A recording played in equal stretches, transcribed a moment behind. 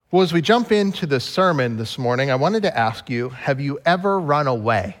Well, as we jump into the sermon this morning, I wanted to ask you, have you ever run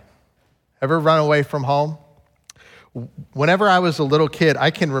away? Ever run away from home? Whenever I was a little kid,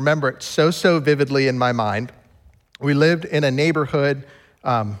 I can remember it so vividly in my mind. We lived in a neighborhood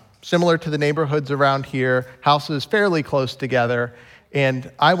similar to the neighborhoods around here, houses fairly close together,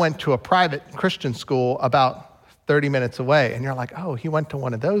 and I went to a private Christian school about 30 minutes away. And you're like, oh, he went to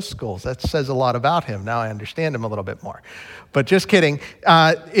one of those schools. That says a lot about him. Now I understand him a little bit more. But just kidding.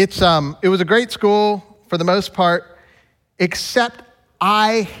 It was a great school for the most part, except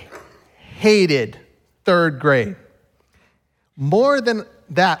I hated third grade. More than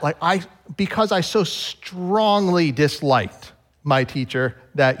that, because I so strongly disliked my teacher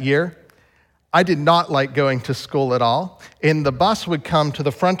that year, I did not like going to school at all. And the bus would come to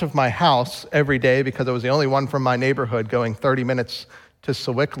the front of my house every day because I was the only one from my neighborhood going 30 minutes to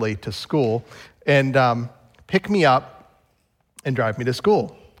Sewickley to school and pick me up and drive me to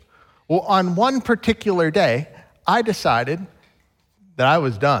school. Well, on one particular day, I decided that I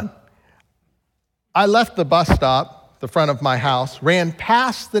was done. I left the bus stop, the front of my house, ran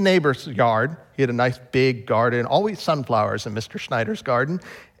past the neighbor's yard. He had a nice big garden, always sunflowers in Mr. Schneider's garden,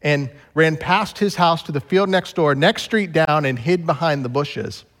 and ran past his house to the field next door, next street down, and hid behind the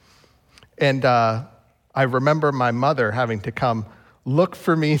bushes. And I remember my mother having to come look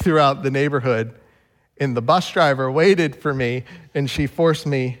for me throughout the neighborhood, and the bus driver waited for me, and she forced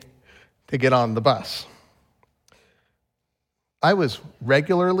me to get on the bus. I was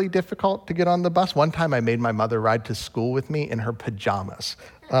regularly difficult to get on the bus. One time I made my mother ride to school with me in her pajamas.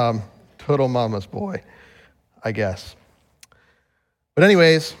 Total mama's boy, I guess. But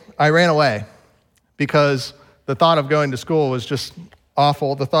anyways, I ran away because the thought of going to school was just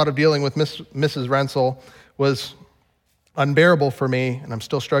awful. The thought of dealing with Mrs. Rensel was unbearable for me, and I'm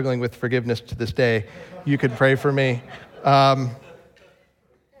still struggling with forgiveness to this day. You could pray for me. But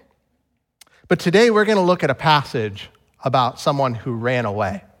today we're going to look at a passage about someone who ran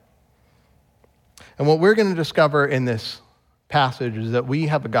away. And what we're going to discover in this passage is that we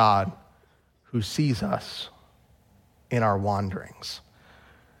have a God who sees us in our wanderings.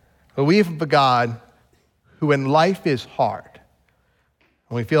 But we have a God who, when life is hard,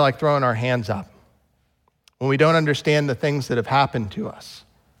 when we feel like throwing our hands up, when we don't understand the things that have happened to us,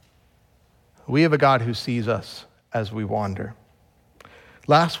 we have a God who sees us as we wander.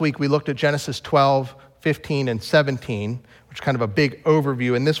 Last week, we looked at Genesis 12, 15, and 17, which is kind of a big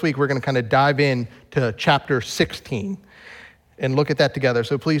overview. And this week, we're going to kind of dive in to chapter 16 and look at that together.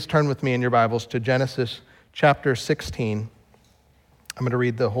 So please turn with me in your Bibles to Genesis chapter 16. I'm going to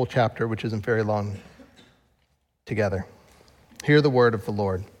read the whole chapter, which isn't very long, together. Hear the word of the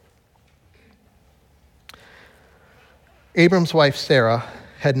Lord. Abram's wife Sarah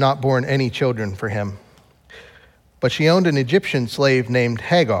had not borne any children for him, but she owned an Egyptian slave named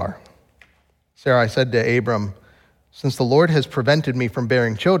Hagar. Sarai said to Abram, "Since the Lord has prevented me from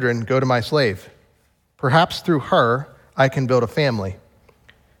bearing children, go to my slave. Perhaps through her I can build a family."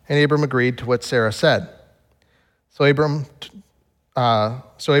 And Abram agreed to what Sarah said. So Abram's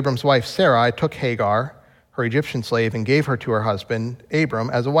wife Sarai took Hagar, her Egyptian slave, and gave her to her husband Abram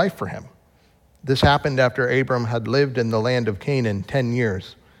as a wife for him. This happened after Abram had lived in the land of Canaan 10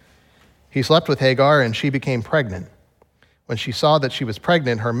 years. He slept with Hagar, and she became pregnant. When she saw that she was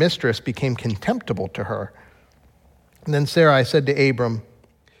pregnant, her mistress became contemptible to her. And then Sarai said to Abram,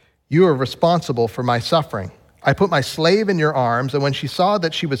 "You are responsible for my suffering. I put my slave in your arms, and when she saw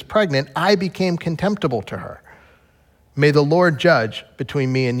that she was pregnant, I became contemptible to her. May the Lord judge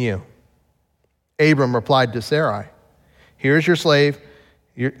between me and you." Abram replied to Sarai, "Here is your slave.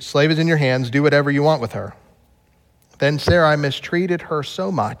 Your slave is in your hands. Do whatever you want with her." Then Sarai mistreated her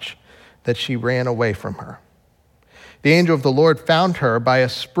so much that she ran away from her. The angel of the Lord found her by a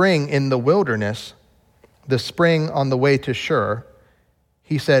spring in the wilderness, the spring on the way to Shur.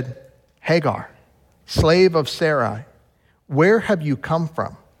 He said, "Hagar, slave of Sarai, where have you come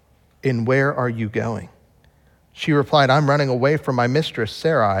from, and where are you going?" She replied, "I'm running away from my mistress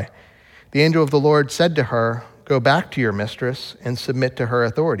Sarai." The angel of the Lord said to her, "Go back to your mistress and submit to her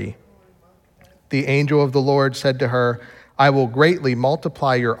authority." The angel of the Lord said to her, "I will greatly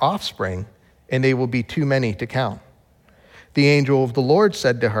multiply your offspring, and they will be too many to count." The angel of the Lord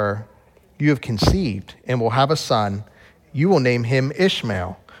said to her, "You have conceived and will have a son. You will name him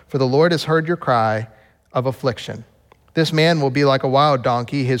Ishmael, for the Lord has heard your cry of affliction. This man will be like a wild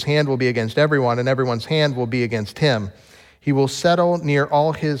donkey. His hand will be against everyone, and everyone's hand will be against him. He will settle near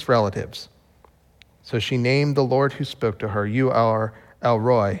all his relatives." So she named the Lord who spoke to her, "You are El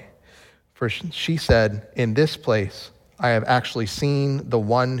Roi." For she said, "In this place I have actually seen the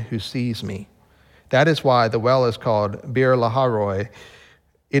one who sees me." That is why the well is called Bir Laharoi.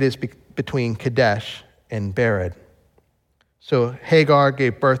 It is between Kadesh and Bered. So Hagar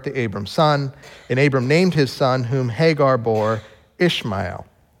gave birth to Abram's son, and Abram named his son, whom Hagar bore, Ishmael.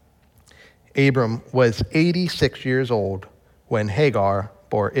 Abram was 86 years old when Hagar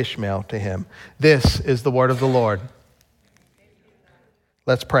bore Ishmael to him. This is the word of the Lord.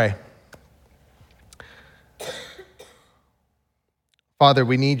 Let's pray. Father,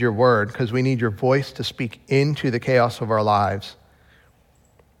 we need your word because we need your voice to speak into the chaos of our lives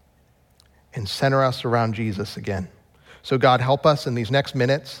and center us around Jesus again. So God, help us in these next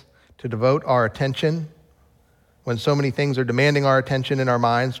minutes to devote our attention, when so many things are demanding our attention in our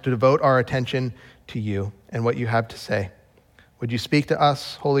minds, to devote our attention to you and what you have to say. Would you speak to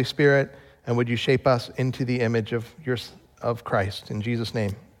us, Holy Spirit, and would you shape us into the image of Christ? In Jesus'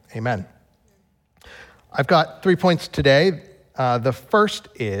 name, amen. I've got 3 points today. The first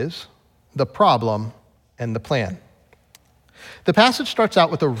is the problem and the plan. The passage starts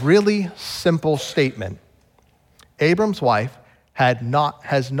out with a really simple statement. Abram's wife has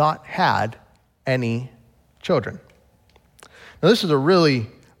not had any children. Now, this is a really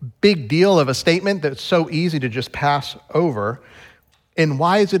big deal of a statement that's so easy to just pass over. And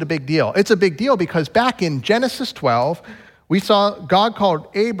why is it a big deal? It's a big deal because back in Genesis 12, we saw God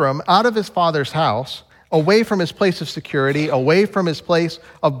called Abram out of his father's house, away from his place of security, away from his place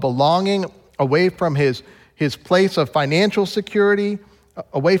of belonging, away from his place of financial security,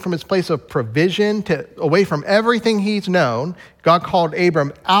 away from his place of provision, away from everything he's known. God called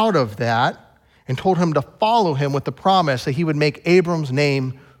Abram out of that and told him to follow him with the promise that he would make Abram's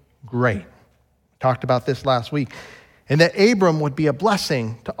name great. Talked about this last week. And that Abram would be a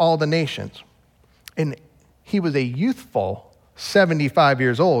blessing to all the nations. And he was a youthful 75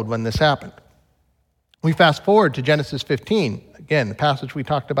 years old when this happened. We fast forward to Genesis 15, again, the passage we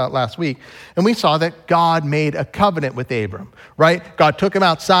talked about last week, and we saw that God made a covenant with Abram, right? God took him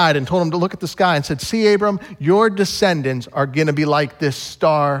outside and told him to look at the sky and said, see, Abram, your descendants are going to be like this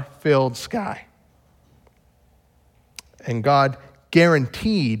star-filled sky. And God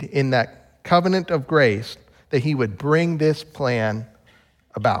guaranteed in that covenant of grace that he would bring this plan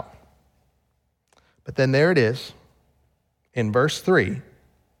about. But then there it is, in verse 3,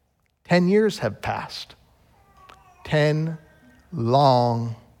 10 years have passed. 10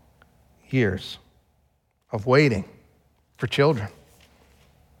 long years of waiting for children.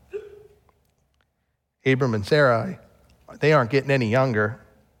 Abram and Sarai, they aren't getting any younger.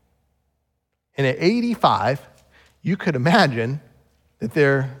 And at 85, you could imagine that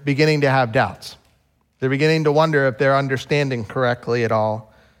they're beginning to have doubts. They're beginning to wonder if they're understanding correctly at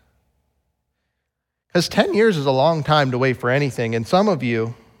all. Because 10 years is a long time to wait for anything, and some of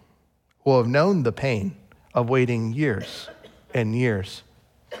you will have known the pain of waiting years and years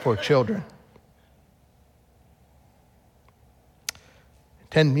for children.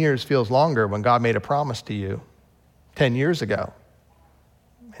 10 years feels longer when God made a promise to you 10 years ago.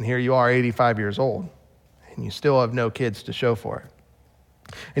 And here you are, 85 years old, and you still have no kids to show for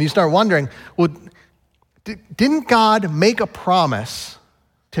it. And you start wondering, well, didn't God make a promise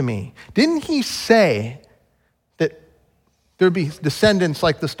to me? Didn't he say that there'd be descendants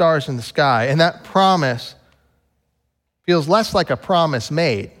like the stars in the sky? And that promise feels less like a promise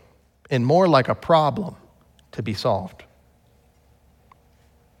made and more like a problem to be solved.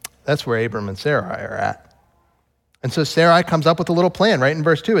 That's where Abram and Sarai are at. And so Sarai comes up with a little plan, right? In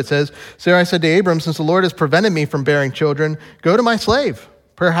verse 2, it says, Sarai said to Abram, since the Lord has prevented me from bearing children, go to my slave.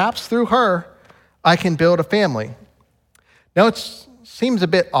 Perhaps through her I can build a family. Now it seems a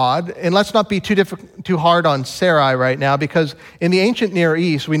bit odd, and let's not be too hard on Sarai right now, because in the ancient Near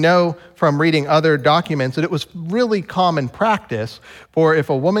East, we know from reading other documents that it was really common practice for if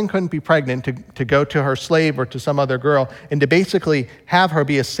a woman couldn't be pregnant to go to her slave or to some other girl and to basically have her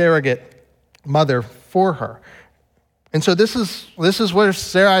be a surrogate mother for her. And so this is where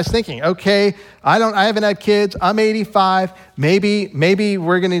Sarai's thinking. Okay, I haven't had kids. I'm 85. Maybe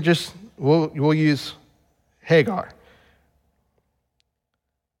we're going to we'll use Hagar.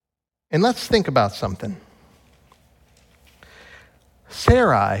 And let's think about something.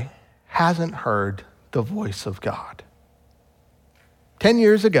 Sarai hasn't heard the voice of God. 10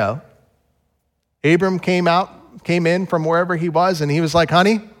 years ago, Abram came in from wherever he was, and he was like,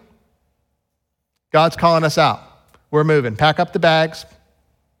 honey, God's calling us out. We're moving. Pack up the bags.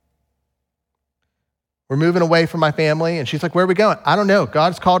 We're moving away from my family. And she's like, where are we going? I don't know.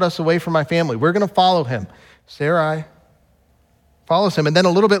 God's called us away from my family. We're going to follow him. Sarai follows him. And then a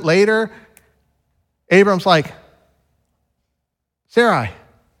little bit later, Abram's like, Sarai,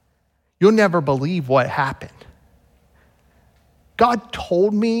 you'll never believe what happened. God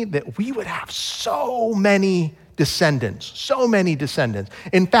told me that we would have so many descendants, so many descendants.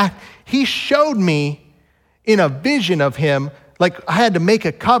 In fact, he showed me in a vision of him, like I had to make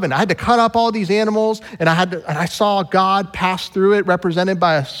a covenant. I had to cut up all these animals, and I saw God pass through it, represented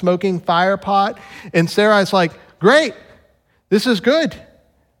by a smoking fire pot. And Sarai's like, great, this is good.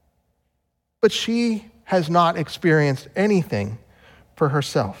 But she has not experienced anything for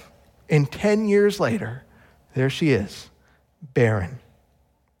herself. And 10 years later, there she is, barren.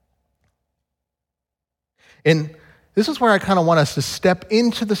 And this is where I kind of want us to step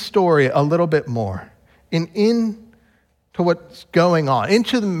into the story a little bit more, and into what's going on,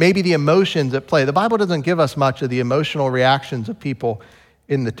 into maybe the emotions at play. The Bible doesn't give us much of the emotional reactions of people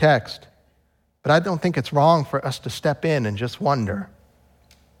in the text, but I don't think it's wrong for us to step in and just wonder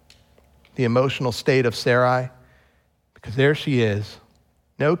the emotional state of Sarai, because there she is,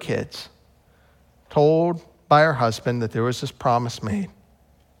 no kids, told by her husband that there was this promise made.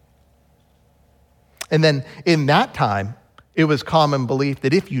 And then in that time, it was common belief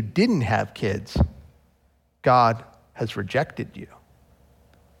that if you didn't have kids, God has rejected you.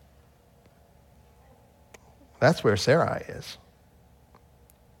 That's where Sarai is.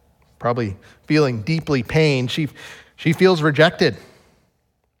 Probably feeling deeply pained. She feels rejected.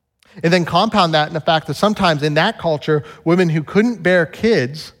 And then compound that in the fact that sometimes in that culture, women who couldn't bear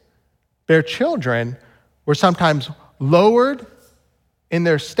children, were sometimes lowered in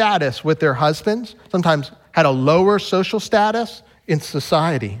their status with their husbands, sometimes had a lower social status in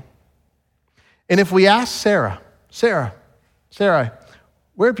society. And if we ask Sarah,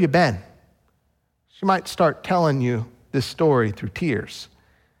 where have you been? She might start telling you this story through tears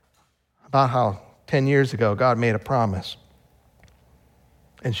about how 10 years ago God made a promise,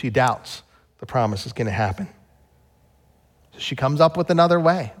 and she doubts the promise is going to happen. So she comes up with another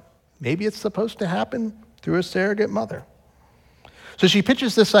way. Maybe it's supposed to happen through a surrogate mother. So she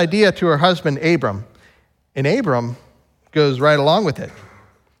pitches this idea to her husband, Abram, and Abram goes right along with it.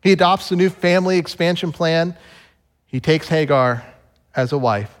 He adopts the new family expansion plan. He takes Hagar as a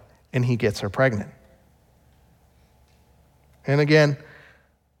wife, and he gets her pregnant. And again,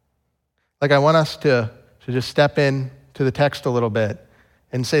 I want us to just step in to the text a little bit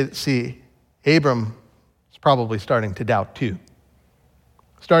and see, Abram is probably starting to doubt too.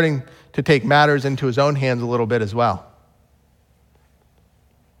 Starting to take matters into his own hands a little bit as well.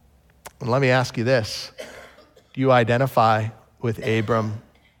 And let me ask you this. Do you identify with Abram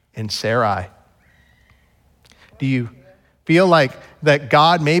and Sarai? Do you feel like that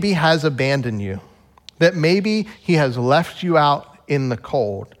God maybe has abandoned you? That maybe he has left you out in the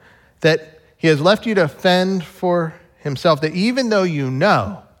cold? That he has left you to fend for himself? That even though you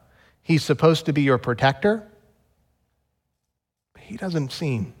know he's supposed to be your protector, he doesn't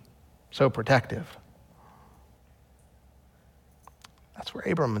seem so protective. That's where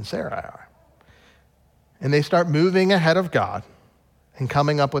Abram and Sarai are. And they start moving ahead of God and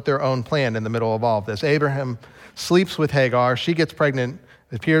coming up with their own plan in the middle of all of this. Abraham sleeps with Hagar. She gets pregnant,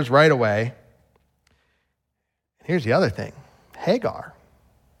 appears right away. Here's the other thing. Hagar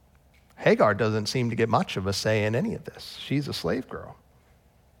doesn't seem to get much of a say in any of this. She's a slave girl.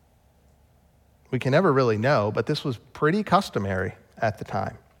 We can never really know, but this was pretty customary at the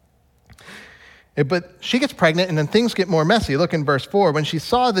time. But she gets pregnant, and then things get more messy. Look in verse 4. When she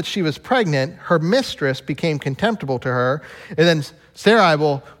saw that she was pregnant, her mistress became contemptible to her. And then Sarai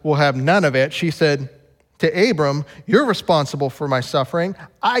will have none of it. She said to Abram, "You're responsible for my suffering.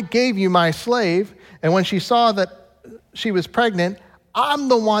 I gave you my slave." And when she saw that she was pregnant, I'm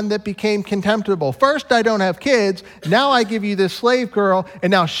the one that became contemptible. First, I don't have kids. Now I give you this slave girl, and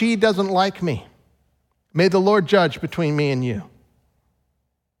now she doesn't like me. May the Lord judge between me and you.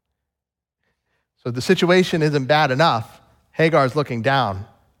 So the situation isn't bad enough. Hagar's looking down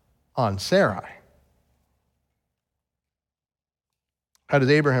on Sarai. How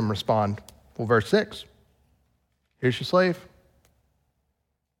does Abraham respond? Well, verse 6. Here's your slave.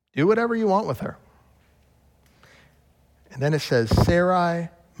 Do whatever you want with her. And then it says, Sarai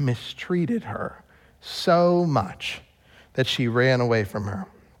mistreated her so much that she ran away from her.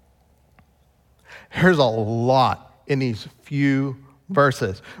 There's a lot in these few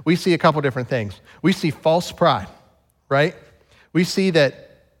verses. We see a couple different things. We see false pride, right? We see that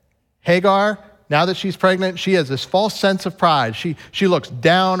Hagar, now that she's pregnant, she has this false sense of pride. She looks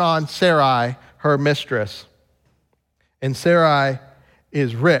down on Sarai, her mistress. And Sarai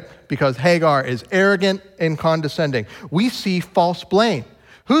is ripped because Hagar is arrogant and condescending. We see false blame.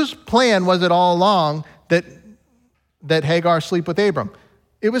 Whose plan was it all along that Hagar sleep with Abram?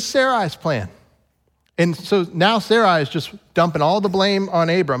 It was Sarai's plan. And so now Sarai is just dumping all the blame on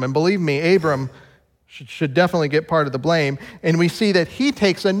Abram. And believe me, Abram should definitely get part of the blame. And we see that he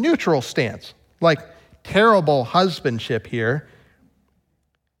takes a neutral stance. Like, terrible husbandship here.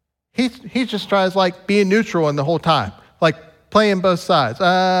 He just tries like being neutral in the whole time, like playing both sides.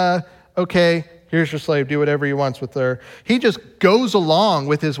 Okay, here's your slave, do whatever he wants with her. He just goes along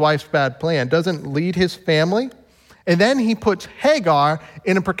with his wife's bad plan, doesn't lead his family. And then he puts Hagar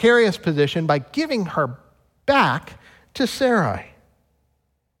in a precarious position by giving her back to Sarai.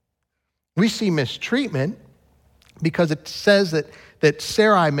 We see mistreatment because it says that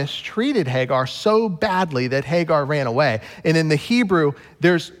Sarai mistreated Hagar so badly that Hagar ran away. And in the Hebrew,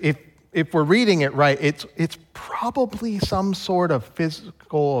 if we're reading it right, it's probably some sort of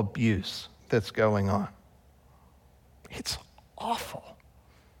physical abuse that's going on. It's awful.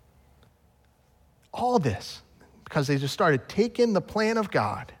 All this because they just started taking the plan of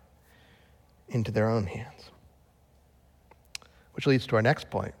God into their own hands. Which leads to our next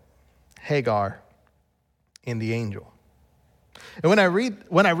point, Hagar and the angel. And when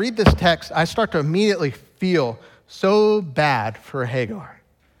I read this text, I start to immediately feel so bad for Hagar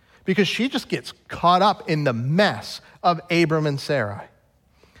because she just gets caught up in the mess of Abram and Sarai,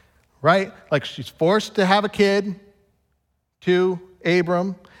 right? Like she's forced to have a kid to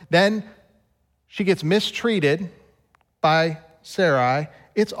Abram. Then she gets mistreated by Sarai.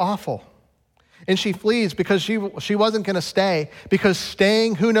 It's awful. And she flees because she wasn't going to stay, because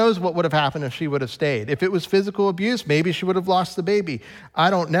staying, who knows what would have happened if she would have stayed. If it was physical abuse, maybe she would have lost the baby. I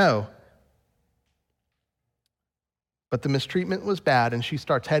don't know. But the mistreatment was bad, and she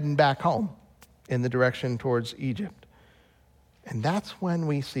starts heading back home in the direction towards Egypt. And that's when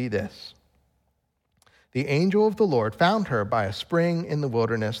we see this. The angel of the Lord found her by a spring in the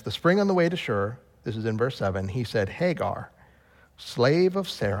wilderness, the spring on the way to Shur. This is in verse 7. He said, Hagar, slave of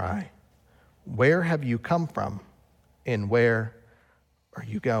Sarai, where have you come from, and where are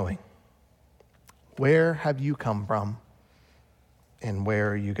you going? Where have you come from, and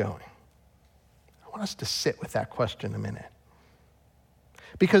where are you going? I want us to sit with that question a minute.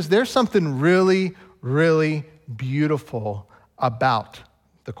 Because there's something really, really beautiful about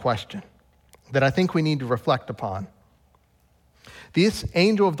the question that I think we need to reflect upon. This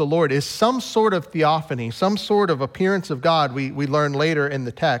angel of the Lord is some sort of theophany, some sort of appearance of God we learn later in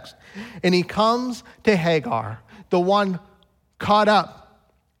the text. And he comes to Hagar, the one caught up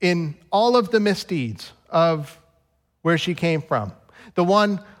in all of the misdeeds of where she came from, the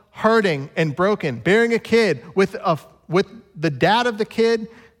one hurting and broken, bearing a kid with the dad of the kid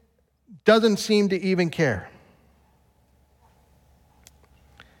doesn't seem to even care.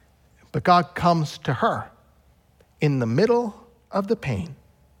 But God comes to her in the middle of the pain,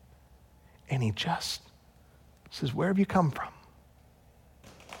 and he just says, where have you come from?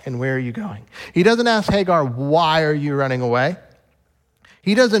 And where are you going? He doesn't ask Hagar, why are you running away?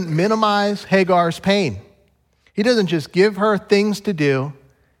 He doesn't minimize Hagar's pain. He doesn't just give her things to do.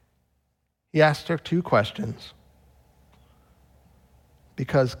 He asks her two questions.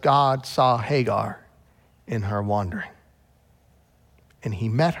 Because God saw Hagar in her wandering. And he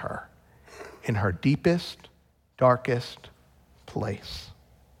met her in her deepest, darkest place.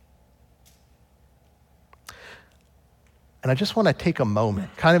 And I just want to take a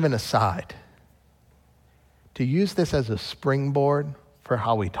moment, kind of an aside, to use this as a springboard for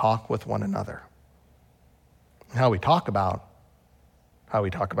how we talk with one another. How we talk about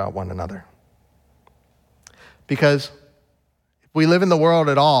one another. Because if we live in the world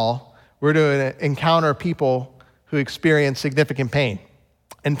at all, we're going to encounter people who experience significant pain.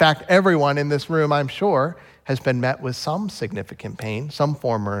 In fact, everyone in this room, I'm sure, has been met with some significant pain, some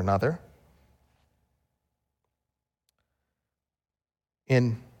form or another.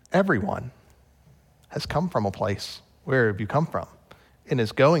 And everyone has come from a place. Where have you come from? And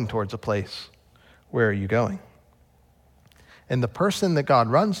is going towards a place. Where are you going? And the person that God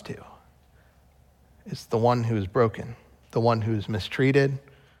runs to is the one who is broken, the one who is mistreated,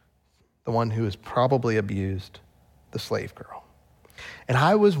 the one who is probably abused, the slave girl. And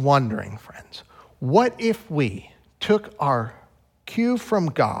I was wondering, friends, what if we took our cue from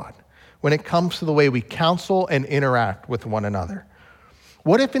God when it comes to the way we counsel and interact with one another?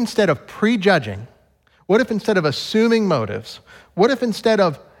 What if instead of prejudging, what if instead of assuming motives, what if instead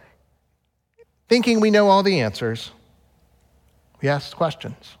of thinking we know all the answers, we ask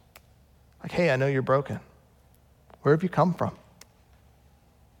questions like, hey, I know you're broken. Where have you come from?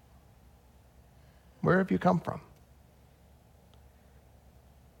 Where have you come from?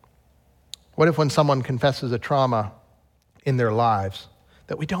 What if when someone confesses a trauma in their lives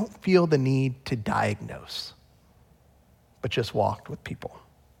that we don't feel the need to diagnose, but just walked with people?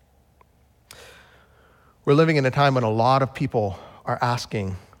 We're living in a time when a lot of people are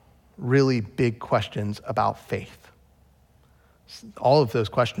asking really big questions about faith. All of those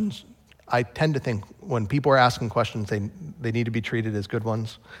questions I tend to think when people are asking questions, they need to be treated as good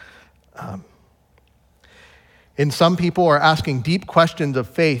ones. And some people are asking deep questions of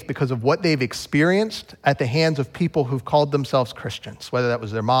faith because of what they've experienced at the hands of people who've called themselves Christians, whether that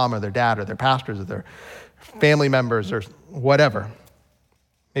was their mom or their dad or their pastors or their family members or whatever.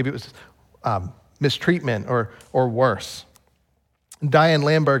 Maybe it was mistreatment or worse. Diane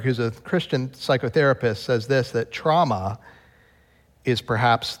Lamberg, who's a Christian psychotherapist, says this, that trauma is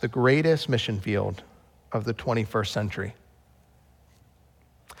perhaps the greatest mission field of the 21st century.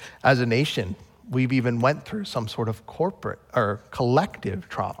 As a nation, we've even went through some sort of corporate or collective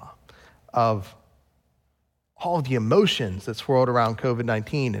trauma of all of the emotions that swirled around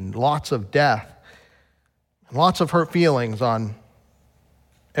COVID-19 and lots of death and lots of hurt feelings on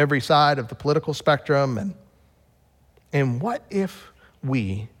every side of the political spectrum. And what if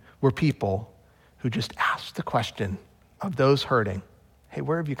we were people who just asked the question of those hurting, hey,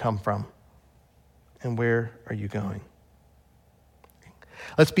 where have you come from? And where are you going?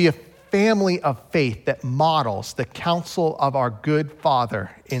 Let's be a family of faith that models the counsel of our good Father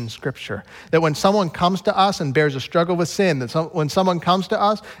in Scripture. That when someone comes to us and bears a struggle with sin, when someone comes to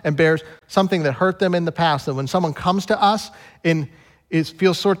us and bears something that hurt them in the past, that when someone comes to us and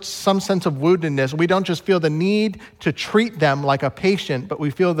feels some sense of woundedness, we don't just feel the need to treat them like a patient, but we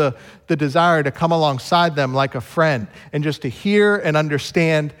feel the desire to come alongside them like a friend and just to hear and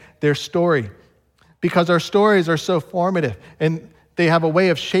understand their story. Because our stories are so formative and they have a way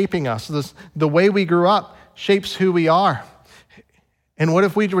of shaping us. The way we grew up shapes who we are. And what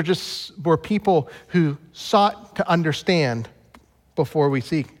if we were people who sought to understand before we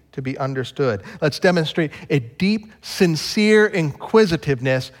seek to be understood? Let's demonstrate a deep, sincere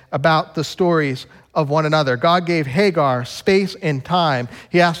inquisitiveness about the stories of one another. God gave Hagar space and time.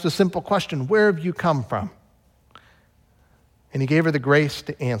 He asked a simple question, where have you come from? And he gave her the grace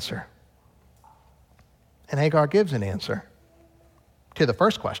to answer. And Hagar gives an answer to the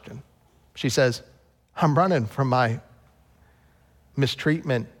first question. She says, I'm running from my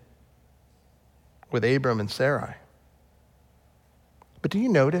mistreatment with Abram and Sarai. But do you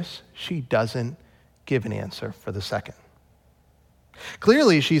notice she doesn't give an answer for the second?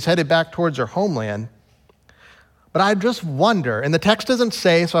 Clearly, she's headed back towards her homeland. But I just wonder, and the text doesn't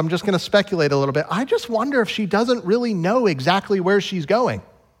say, so I'm just going to speculate a little bit. I just wonder if she doesn't really know exactly where she's going.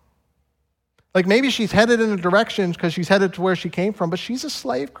 Like maybe she's headed in a direction because she's headed to where she came from, but she's a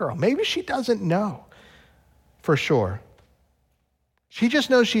slave girl. Maybe she doesn't know for sure. She just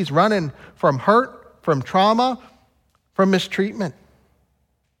knows she's running from hurt, from trauma, from mistreatment.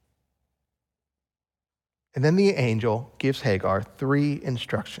 And then the angel gives Hagar 3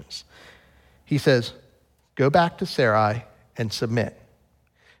 instructions. He says, go back to Sarai and submit.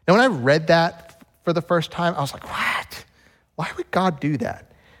 Now, when I read that for the first time, I was like, what? Why would God do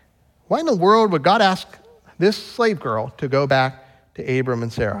that? Why in the world would God ask this slave girl to go back to Abram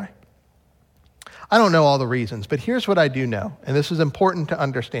and Sarai? I don't know all the reasons, but here's what I do know, and this is important to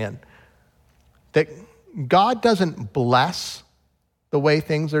understand, that God doesn't bless the way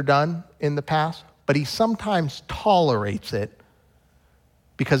things are done in the past, but he sometimes tolerates it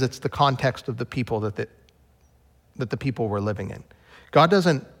because it's the context of the people that the people were living in. God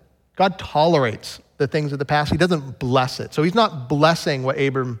tolerates the things of the past. He doesn't bless it. So he's not blessing what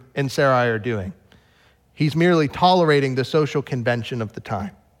Abram and Sarai are doing. He's merely tolerating the social convention of the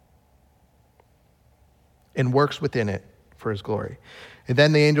time and works within it for his glory. And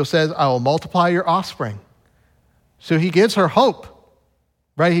then the angel says, I will multiply your offspring. So he gives her hope.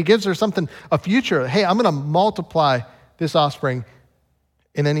 Right? He gives her something, a future. Hey, I'm going to multiply this offspring.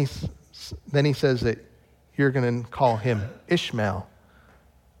 And then he says that you're going to call him Ishmael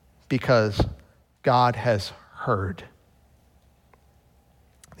because God has heard.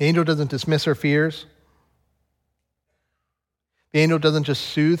 The angel doesn't dismiss her fears. The angel doesn't just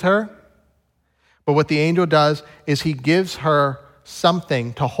soothe her. But what the angel does is he gives her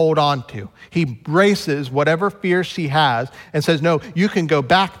something to hold on to. He braces whatever fear she has and says, no, you can go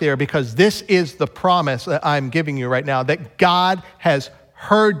back there because this is the promise that I'm giving you right now, that God has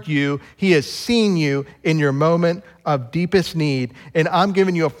heard you. He has seen you in your moment of deepest need. And I'm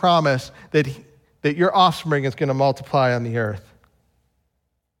giving you a promise that your offspring is going to multiply on the earth.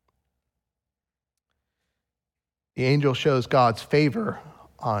 The angel shows God's favor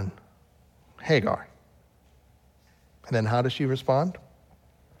on Hagar. And then how does she respond?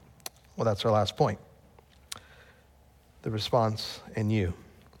 Well, that's our last point. The response in you.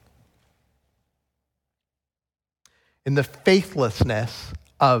 In the faithlessness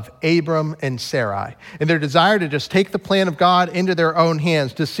of Abram and Sarai, and their desire to just take the plan of God into their own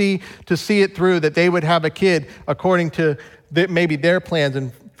hands, to see it through, that they would have a kid according to maybe their plans.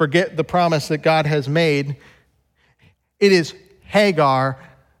 And forget the promise that God has made, it is Hagar,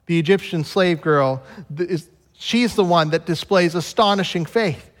 the Egyptian slave girl, she's the one that displays astonishing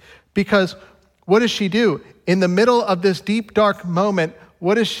faith. Because what does she do? In the middle of this deep, dark moment,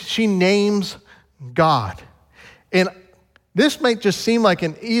 she names God. And this might just seem like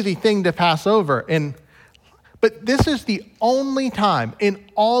an easy thing to pass over. But this is the only time in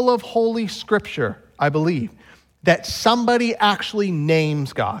all of Holy Scripture, I believe, that somebody actually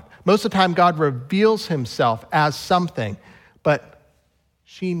names God. Most of the time, God reveals himself as something, but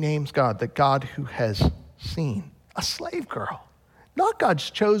she names God, the God who has seen. A slave girl, not God's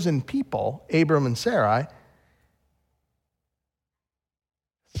chosen people, Abram and Sarai.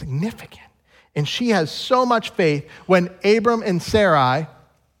 Significant. And she has so much faith when Abram and Sarai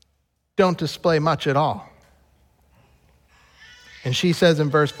don't display much at all. And she says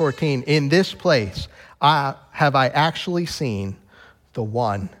in verse 14, in this place have I actually seen the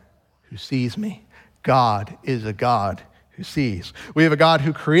one who sees me. God is a God who sees. We have a God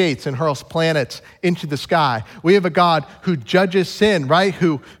who creates and hurls planets into the sky. We have a God who judges sin, right?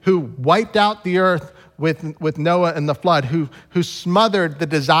 Who wiped out the earth with Noah and the flood, who smothered the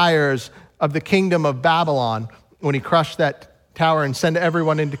desires of the kingdom of Babylon when he crushed that tower and sent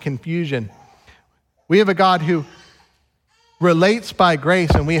everyone into confusion. We have a God who relates by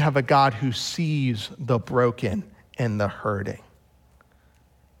grace, and we have a God who sees the broken and the hurting.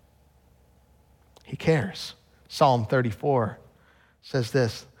 He cares. Psalm 34 says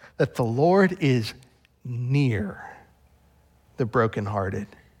this, that the Lord is near the brokenhearted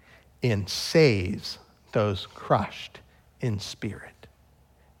and saves those crushed in spirit.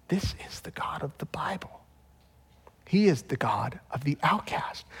 This is the God of the Bible. He is the God of the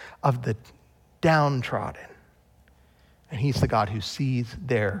outcast, of the downtrodden. And he's the God who sees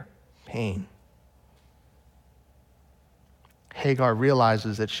their pain. Hagar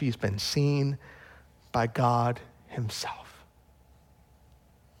realizes that she's been seen by God himself.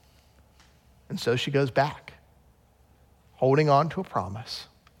 And so she goes back, holding on to a promise,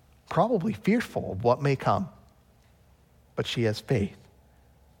 probably fearful of what may come, but she has faith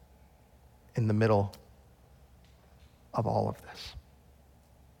in the middle of all of this.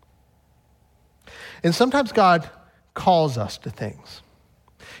 And sometimes God calls us to things.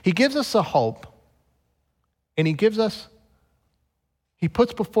 He gives us a hope, and he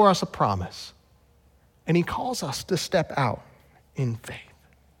puts before us a promise, and he calls us to step out in faith.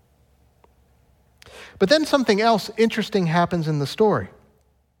 But then something else interesting happens in the story.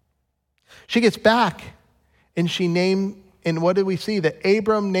 She gets back, and and what do we see? That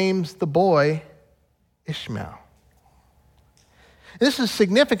Abram names the boy Ishmael. This is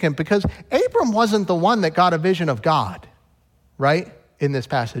significant because Abram wasn't the one that got a vision of God, right? In this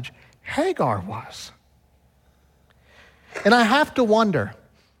passage, Hagar was. And I have to wonder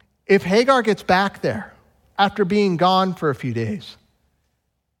if Hagar gets back there after being gone for a few days,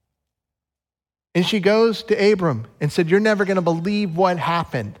 and she goes to Abram and said, you're never going to believe what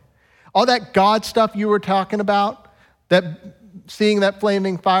happened. All that God stuff you were talking about, that seeing that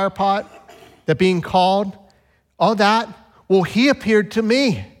flaming fire pot, that being called, all that, well, he appeared to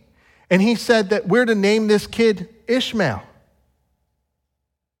me. And he said that we're to name this kid Ishmael.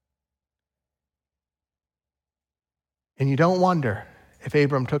 And you don't wonder if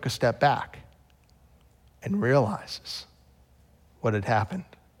Abram took a step back and realizes what had happened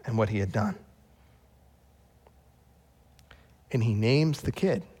and what he had done. And he names the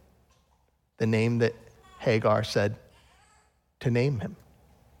kid the name that Hagar said to name him.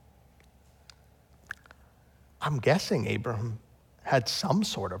 I'm guessing Abram had some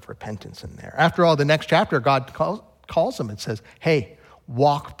sort of repentance in there. After all, the next chapter, God calls him and says, hey,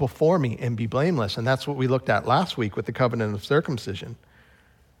 walk before me and be blameless. And that's what we looked at last week with the covenant of circumcision.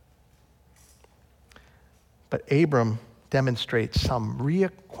 But Abram demonstrates some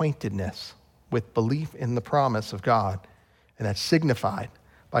reacquaintedness with belief in the promise of God, and that's signified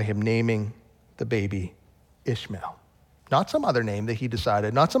by him naming the baby Ishmael. Not some other name that he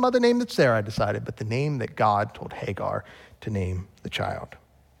decided, not some other name that Sarah decided, but the name that God told Hagar to name the child.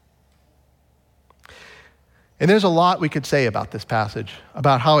 And there's a lot we could say about this passage,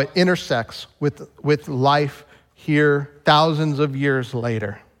 about how it intersects with life here thousands of years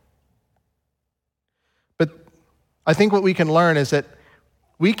later. But I think what we can learn is that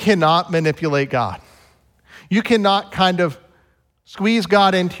we cannot manipulate God. You cannot kind of squeeze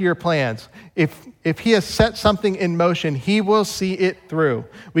God into your plans. If he has set something in motion, he will see it through.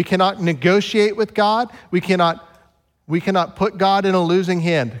 We cannot negotiate with God. We cannot put God in a losing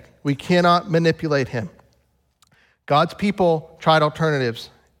hand. We cannot manipulate him. God's people tried alternatives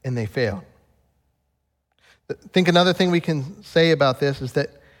and they failed. I think another thing we can say about this is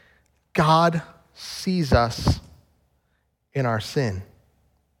that God sees us in our sin.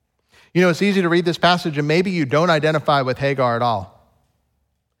 You know, it's easy to read this passage and maybe you don't identify with Hagar at all.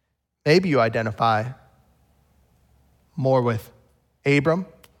 Maybe you identify more with Abram,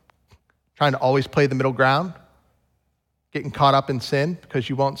 trying to always play the middle ground, getting caught up in sin because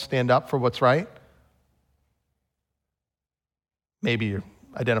you won't stand up for what's right. Maybe you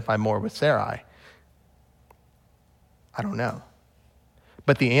identify more with Sarai. I don't know.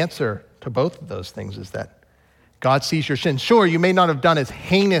 But the answer to both of those things is that God sees your sin. Sure, you may not have done as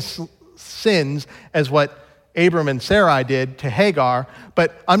heinous sins as what Abram and Sarai did to Hagar,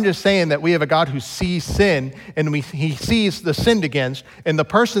 but I'm just saying that we have a God who sees sin, and he sees the sinned against, and the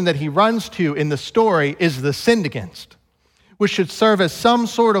person that he runs to in the story is the sinned against, which should serve as some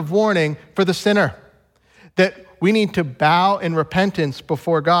sort of warning for the sinner, that we need to bow in repentance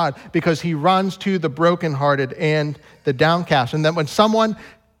before God because he runs to the brokenhearted and the downcast. And that when someone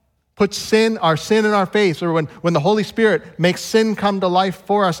puts our sin in our face, or when the Holy Spirit makes sin come to life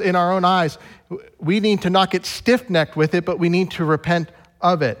for us in our own eyes, we need to not get stiff-necked with it, but we need to repent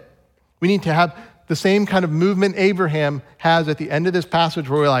of it. We need to have the same kind of movement Abraham has at the end of this passage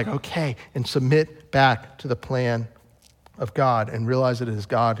where we're like, okay, and submit back to the plan of God and realize that it is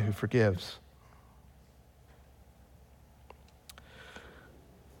God who forgives.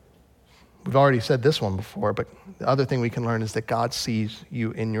 We've already said this one before, but the other thing we can learn is that God sees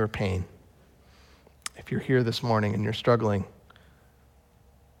you in your pain. If you're here this morning and you're struggling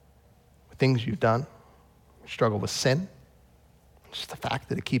with things you've done, you struggle with sin, just the fact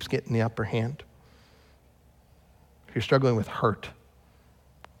that it keeps getting the upper hand. If you're struggling with hurt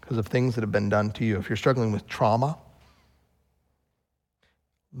because of things that have been done to you, if you're struggling with trauma,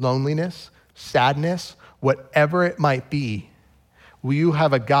 loneliness, sadness, whatever it might be, you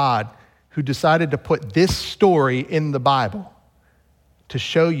have a God who decided to put this story in the Bible to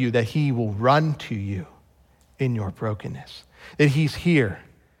show you that he will run to you in your brokenness, that he's here,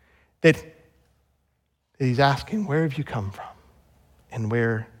 that he's asking, where have you come from and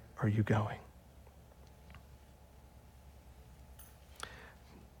where are you going?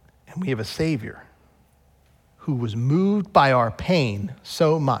 And we have a Savior who was moved by our pain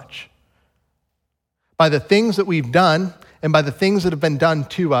so much, by the things that we've done and by the things that have been done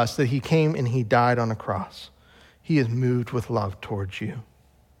to us, that he came and he died on a cross. He is moved with love towards you.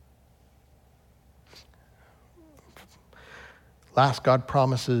 Last, God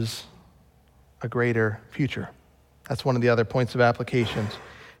promises a greater future. That's one of the other points of applications.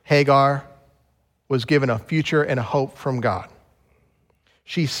 Hagar was given a future and a hope from God.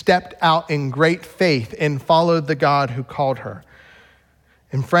 She stepped out in great faith and followed the God who called her.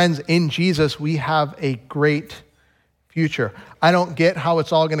 And friends, in Jesus, we have a great future. I don't get how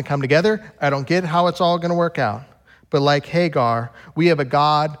it's all going to come together. I don't get how it's all going to work out. But like Hagar, we have a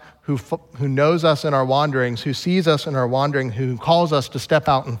God who knows us in our wanderings, who sees us in our wandering, who calls us to step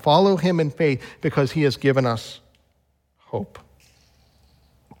out and follow him in faith because he has given us hope.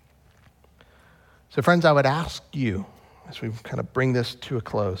 So friends, I would ask you, as we kind of bring this to a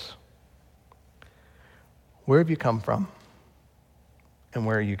close, where have you come from and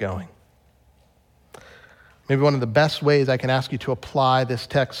where are you going? Maybe one of the best ways I can ask you to apply this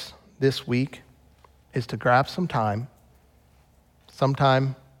text this week is to grab sometime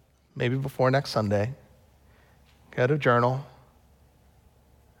maybe before next Sunday, get a journal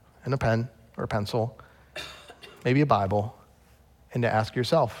and a pen or a pencil, maybe a Bible, and to ask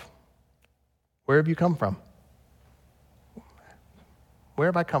yourself, where have you come from? Where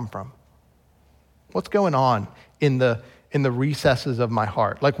have I come from? What's going on in the recesses of my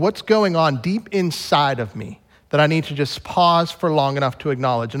heart? Like, what's going on deep inside of me that I need to just pause for long enough to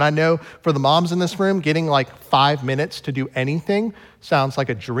acknowledge? And I know for the moms in this room, getting like 5 minutes to do anything sounds like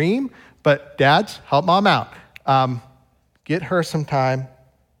a dream, but dads, help mom out. Get her some time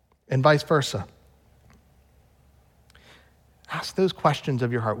and vice versa. Ask those questions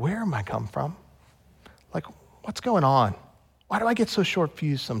of your heart. Where am I come from? Like, what's going on? Why do I get so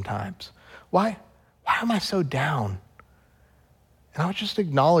short-fused sometimes? Why am I so down? And I would just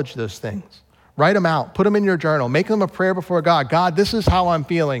acknowledge those things. Write them out. Put them in your journal. Make them a prayer before God. God, this is how I'm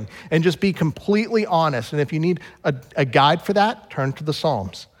feeling. And just be completely honest. And if you need a guide for that, turn to the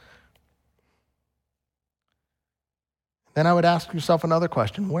Psalms. Then I would ask yourself another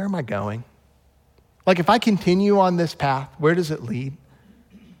question. Where am I going? Like, if I continue on this path, where does it lead?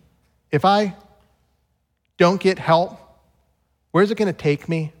 If I don't get help, where's it going to take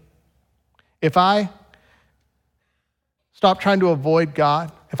me? If I stop trying to avoid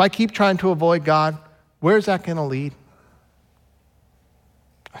God, if I keep trying to avoid God, where's that going to lead?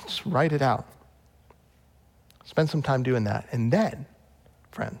 Just write it out. Spend some time doing that. And then,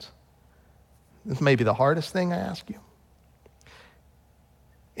 friends, this may be the hardest thing I ask you,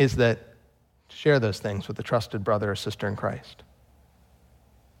 is that share those things with a trusted brother or sister in Christ.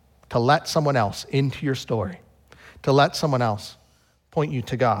 To let someone else into your story, to let someone else point you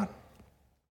to God.